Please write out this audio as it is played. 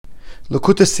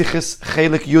Lekutei Sichos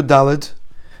Chelik Yud Daled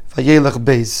Vayelech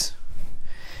Beis.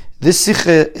 This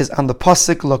Sicha is on the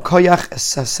pasuk Lakoyach es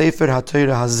Sefer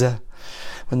HaTorah Hazeh.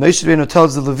 When Moshe Rabbeinu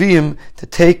tells the Leviim to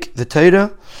take the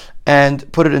Torah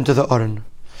and put it into the Aron.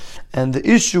 And the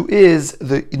issue is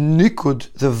the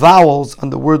nikud, the vowels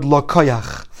on the word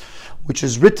Lakoyach, which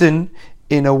is written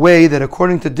in a way that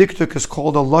according to Diktuk is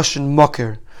called a Lashon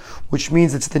Moker, which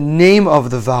means it's the name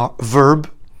of the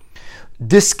verb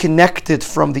disconnected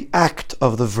from the act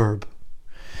of the verb.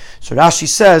 So Rashi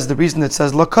says the reason it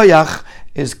says Lakoyach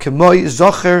is Kemoi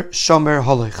Zocher, Shomer,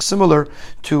 Holech, similar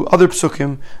to other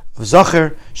psukim of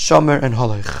Zocher, Shomer, and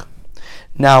Holech.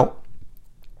 Now,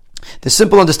 the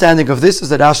simple understanding of this is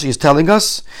that Rashi is telling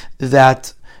us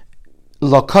that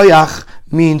Lakoyach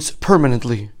means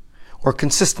permanently or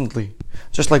consistently,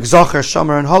 just like Zocher,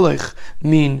 Shomer, and Holech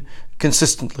mean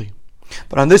consistently.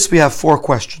 But on this we have 4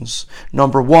 questions.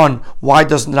 Number 1, why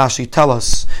doesn't Rashi tell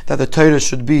us that the Torah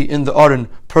should be in the Aron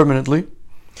permanently?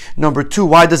 Number 2,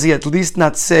 why does he at least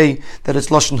not say that it's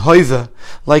Lashon Hoive,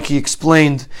 like he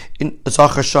explained in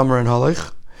Zocher, Shomer, and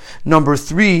Holech? Number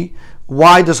 3,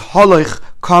 why does Holech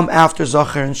come after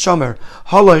Zocher and Shomer?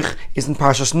 Holech is in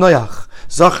Parshas Noach.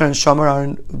 Zocher and Shomer are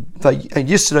in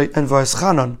Yisrei and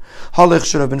Vayeschanan. Holech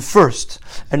should have been first.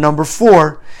 And number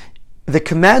 4, the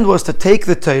command was to take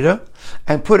the Torah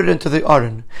and put it into the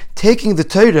Aron. Taking the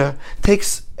Torah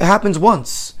happens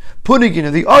once. Putting it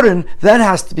in the Aron, that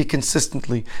has to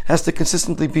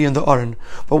consistently be in the Aron.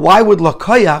 But why would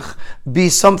Lakoyach be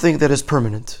something that is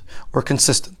permanent or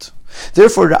consistent?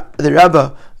 Therefore, the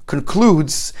Rebbe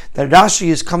concludes that Rashi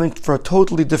is coming for a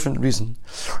totally different reason.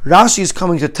 Rashi is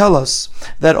coming to tell us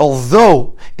that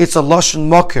although it's a Lashon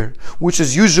Moker, which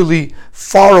is usually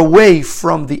far away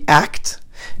from the act,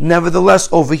 nevertheless,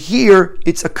 over here,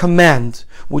 it's a command,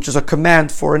 which is a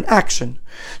command for an action.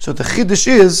 So the Chiddush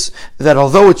is that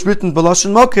although it's written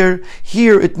b'Lashon Moker,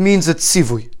 here it means a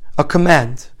tzivui, a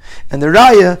command. And the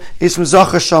Raya is from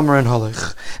Zocher, Shomer, and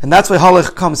Holech. And that's why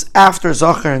Holech comes after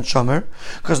Zocher and Shomer,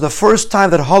 because the first time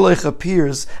that Holech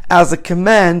appears as a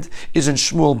command is in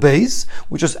Shmuel Beis,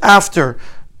 which is after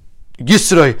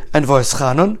Yisrei and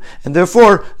Vayeschanan, and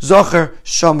therefore Zocher,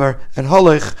 Shomer, and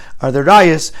Holech are the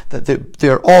rayas that they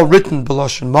are all written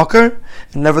b'Lashon Moker,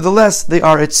 and nevertheless they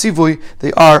are a tzivui,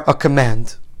 they are a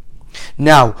command.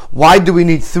 Now, why do we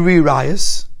need 3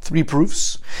 rayas, 3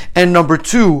 proofs? And number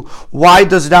 2, why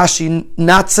does Rashi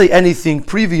not say anything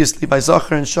previously by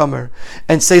Zocher and Shomer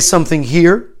and say something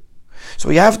here? So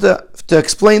we have to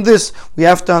explain this, we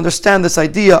have to understand this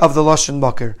idea of the Lashon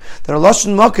Moker. That a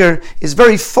Lashon Moker is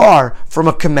very far from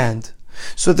a command.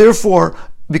 So therefore,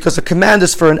 because a command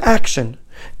is for an action,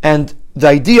 and the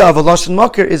idea of a Lashon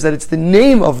Moker is that it's the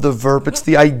name of the verb, it's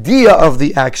the idea of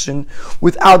the action,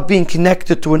 without being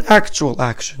connected to an actual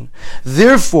action.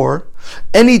 Therefore,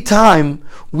 anytime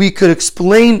we could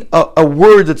explain a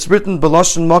word that's written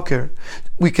b'Lashon Moker,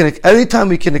 anytime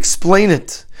we can explain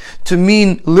it to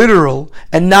mean literal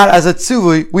and not as a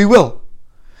tzivui, we will.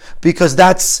 Because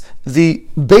that's the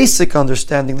basic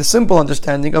understanding, the simple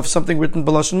understanding of something written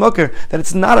b'Lashon Moker, that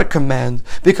it's not a command,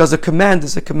 because a command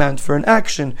is a command for an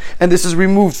action, and this is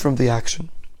removed from the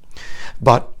action.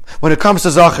 But when it comes to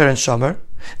Zocher and Shomer,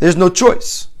 there's no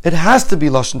choice. It has to be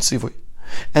Lashon tzivui.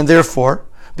 And therefore,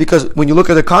 because when you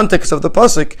look at the context of the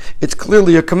pasuk, it's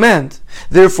clearly a command.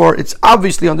 Therefore, it's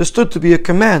obviously understood to be a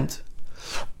command.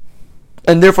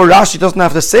 And therefore Rashi doesn't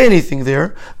have to say anything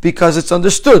there, because it's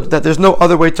understood that there's no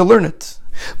other way to learn it.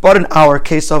 But in our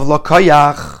case of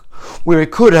Lakoyach, where it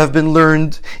could have been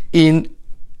learned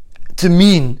to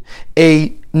mean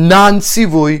a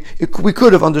non-tzivui, we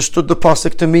could have understood the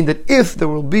pasuk to mean that if there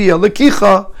will be a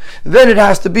lekicha, then it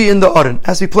has to be in the Aron,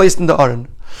 has to be placed in the Aron.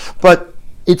 But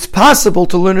it's possible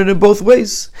to learn it in both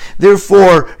ways.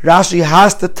 Therefore, Rashi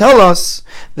has to tell us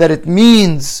that it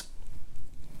means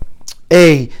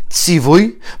a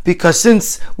tzivui, because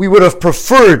since we would have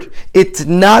preferred it to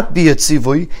not be a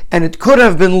tzivui, and it could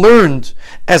have been learned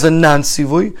as a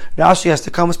non-tzivui, Rashi has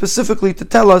to come specifically to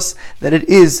tell us that it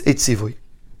is a tzivui.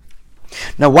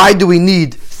 Now, why do we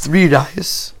need 3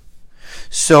 rayas?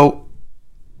 So,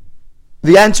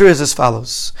 the answer is as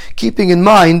follows. Keeping in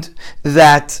mind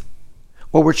that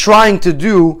what we're trying to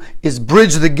do is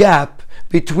bridge the gap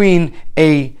between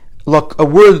a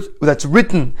word that's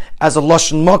written as a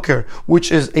Lashon Moker,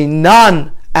 which is a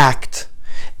non-act,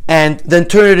 and then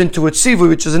turn it into a tzivui,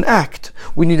 which is an act.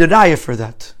 We need a raya for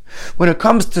that. When it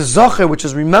comes to Zocher, which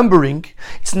is remembering,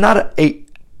 it's not a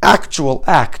actual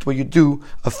act where you do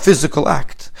a physical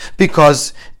act,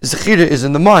 because Zechira is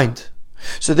in the mind.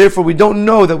 So therefore we don't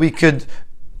know that we could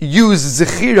use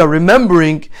zechira,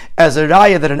 remembering, as a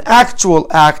raya that an actual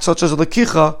act, such as a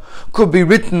lekicha, could be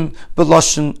written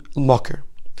b'lashon moker.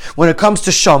 When it comes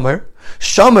to shomer,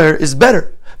 shomer is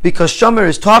better, because shomer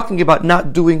is talking about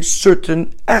not doing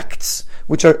certain acts,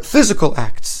 which are physical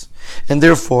acts. And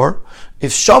therefore,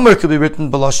 if shomer could be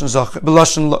written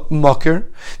b'lashon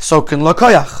moker, so can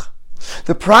lakoyach.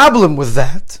 The problem with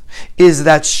that is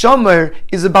that shomer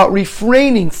is about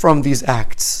refraining from these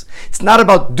acts. It's not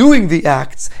about doing the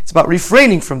acts, it's about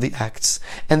refraining from the acts.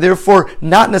 And therefore,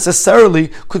 not necessarily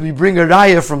could we bring a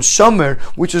raya from shomer,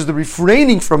 which is the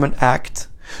refraining from an act,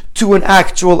 to an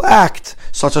actual act,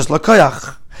 such as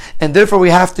lakoyach. And therefore we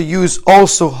have to use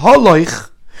also haloich,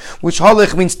 which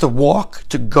haloich means to walk,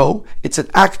 to go. It's an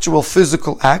actual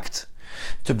physical act,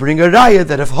 to bring a raya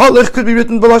that if halach could be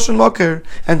written b'lashon moker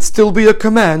and still be a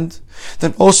command,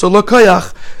 then also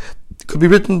lakoyach could be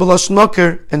written b'lashon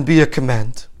moker and be a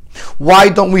command. Why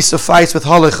don't we suffice with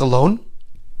halach alone?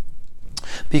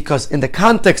 Because in the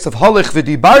context of halach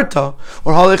v'dibarta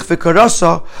or halach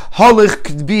v'karasa, halach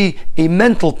could be a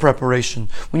mental preparation.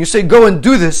 When you say go and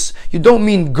do this, you don't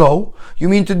mean go, you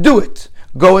mean to do it.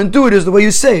 Go and do it is the way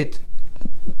you say it.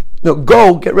 No,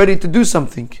 go, get ready to do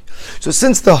something. So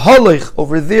since the halach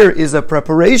over there is a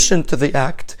preparation to the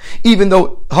act, even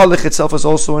though halach itself is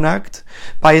also an act,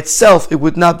 by itself it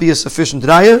would not be a sufficient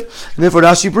raya, and therefore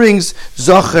Rashi brings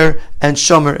zacher and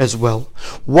shomer as well.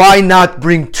 Why not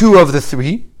bring two of the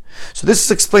three? So this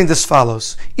is explained as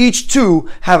follows. Each two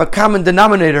have a common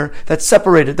denominator that's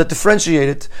separated, that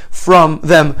differentiated from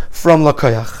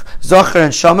lakoyach. Zacher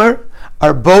and shomer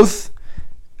are both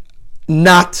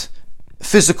not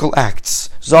physical acts.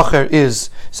 Zacher is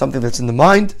something that's in the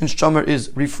mind, and shomer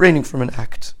is refraining from an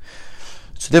act.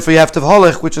 So therefore you have to have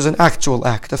halach, which is an actual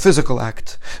act, a physical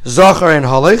act. Zacher and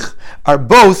halach are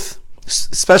both,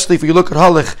 especially if you look at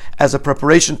halach as a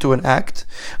preparation to an act,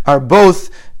 are both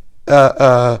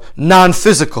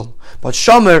non-physical. But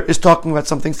shomer is talking about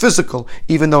something physical,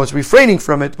 even though it's refraining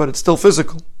from it, but it's still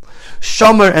physical.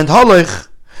 Shomer and halach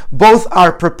both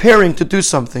are preparing to do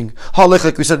something. Halach,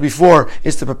 like we said before,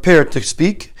 is to prepare to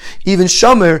speak. Even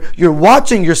shomer, you're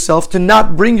watching yourself to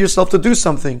not bring yourself to do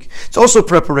something. It's also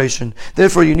preparation.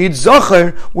 Therefore, you need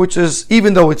zacher, which is,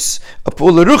 even though it's a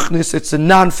pula ruchnis, it's a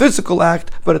non-physical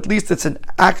act, but at least it's an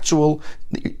actual,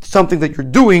 something that you're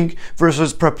doing,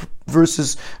 versus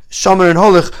shomer and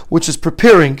halach, which is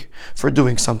preparing for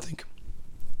doing something.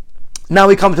 Now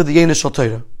we come to the Yeina Shel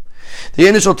Torah. The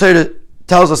Yeina Shel Torah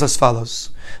tells us as follows,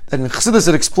 that in Chassidus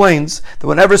it explains that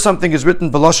whenever something is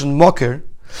written b'lashon moker,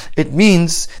 it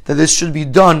means that this should be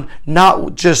done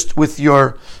not just with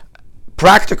your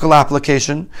practical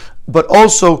application, but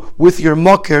also with your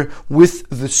moker, with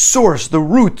the source, the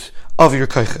root of your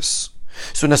koiches.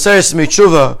 So in Aseres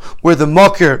Meitzhuva, where the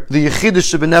moker, the yechidah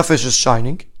shebenefesh, is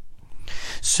shining,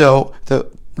 so the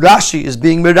Rashi is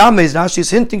being merames, Rashi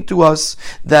is hinting to us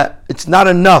that it's not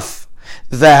enough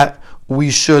that we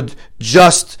should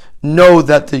just know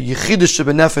that the Yechidah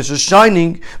Shebenefesh is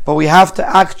shining, but we have to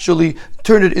actually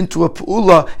turn it into a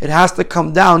Pu'ula. It has to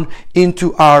come down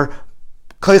into our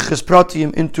Koiches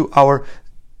Pratiyim, into our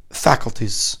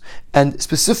faculties. And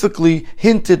specifically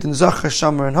hinted in Zacher,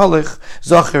 Shomer, and Halach.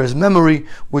 Zacher is memory,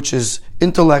 which is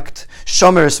intellect.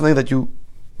 Shomer is something that you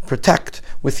protect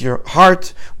with your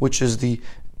heart, which is the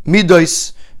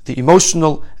midos, the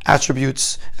emotional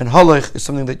attributes. And Halach is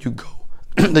something that you go.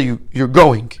 That you're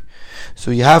going.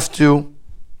 So you have to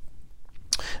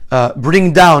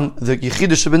bring down the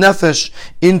Yechidah Shebenefesh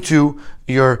into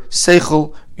your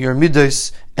Seichel, your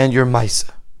Midos, and your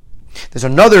Maisa. There's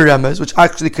another remez which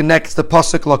actually connects the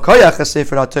Pasuk Lakoyach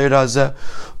Sefer HaTorah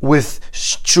with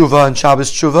Tshuva and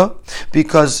Shabbos Tshuva,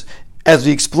 because as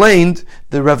we explained,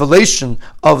 the revelation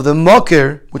of the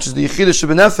Moker, which is the Yechidah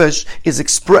Shebenefesh, is in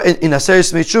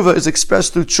Aseres Meitzhuva, is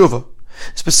expressed through Tshuva,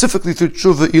 specifically through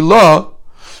Tshuva Ilah,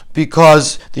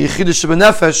 because the Yechidah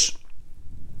Shebenefesh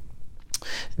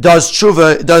does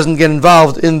tshuva, it doesn't get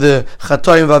involved in the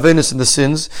chatoim v'avenis, in the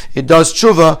sins. It does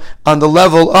tshuva on the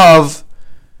level of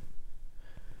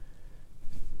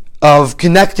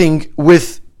connecting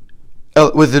with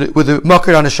the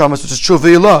makar on neshamas, which is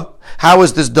tshuva ilah. How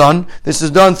is this done? This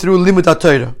is done through limud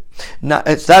HaTorah. Now,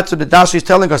 that's what the Rashi is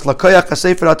telling us. Lakoyach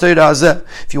Sefer HaTorah Hazeh.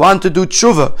 If you want to do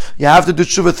tshuva, you have to do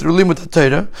tshuva through limud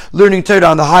HaTorah, learning Torah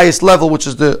on the highest level, which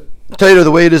is the Torah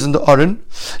the way it is in the Aron.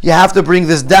 You have to bring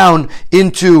this down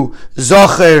into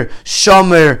Zacher,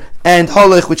 Shomer, and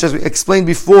Halach, which, as we explained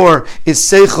before, is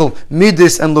Seichel,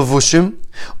 Midis, and Levushim.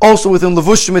 Also within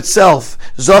Levushim itself,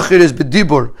 Zachir is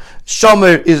B'dibur,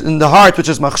 Shomer is in the heart, which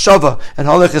is Machshava, and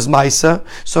Halach is Maisa.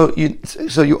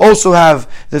 So you also have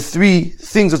the three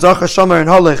things of Zachar, Shomer, and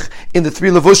Halach in the three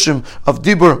Levushim of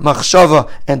Dibur, Machshava,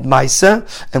 and Maisa.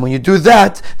 And when you do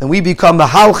that, then we become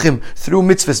Mahalchim through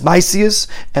mitzvahs Maisius,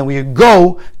 and we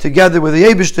go together with the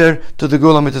Eibishter to the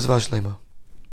Gula Mitzvah Shlema.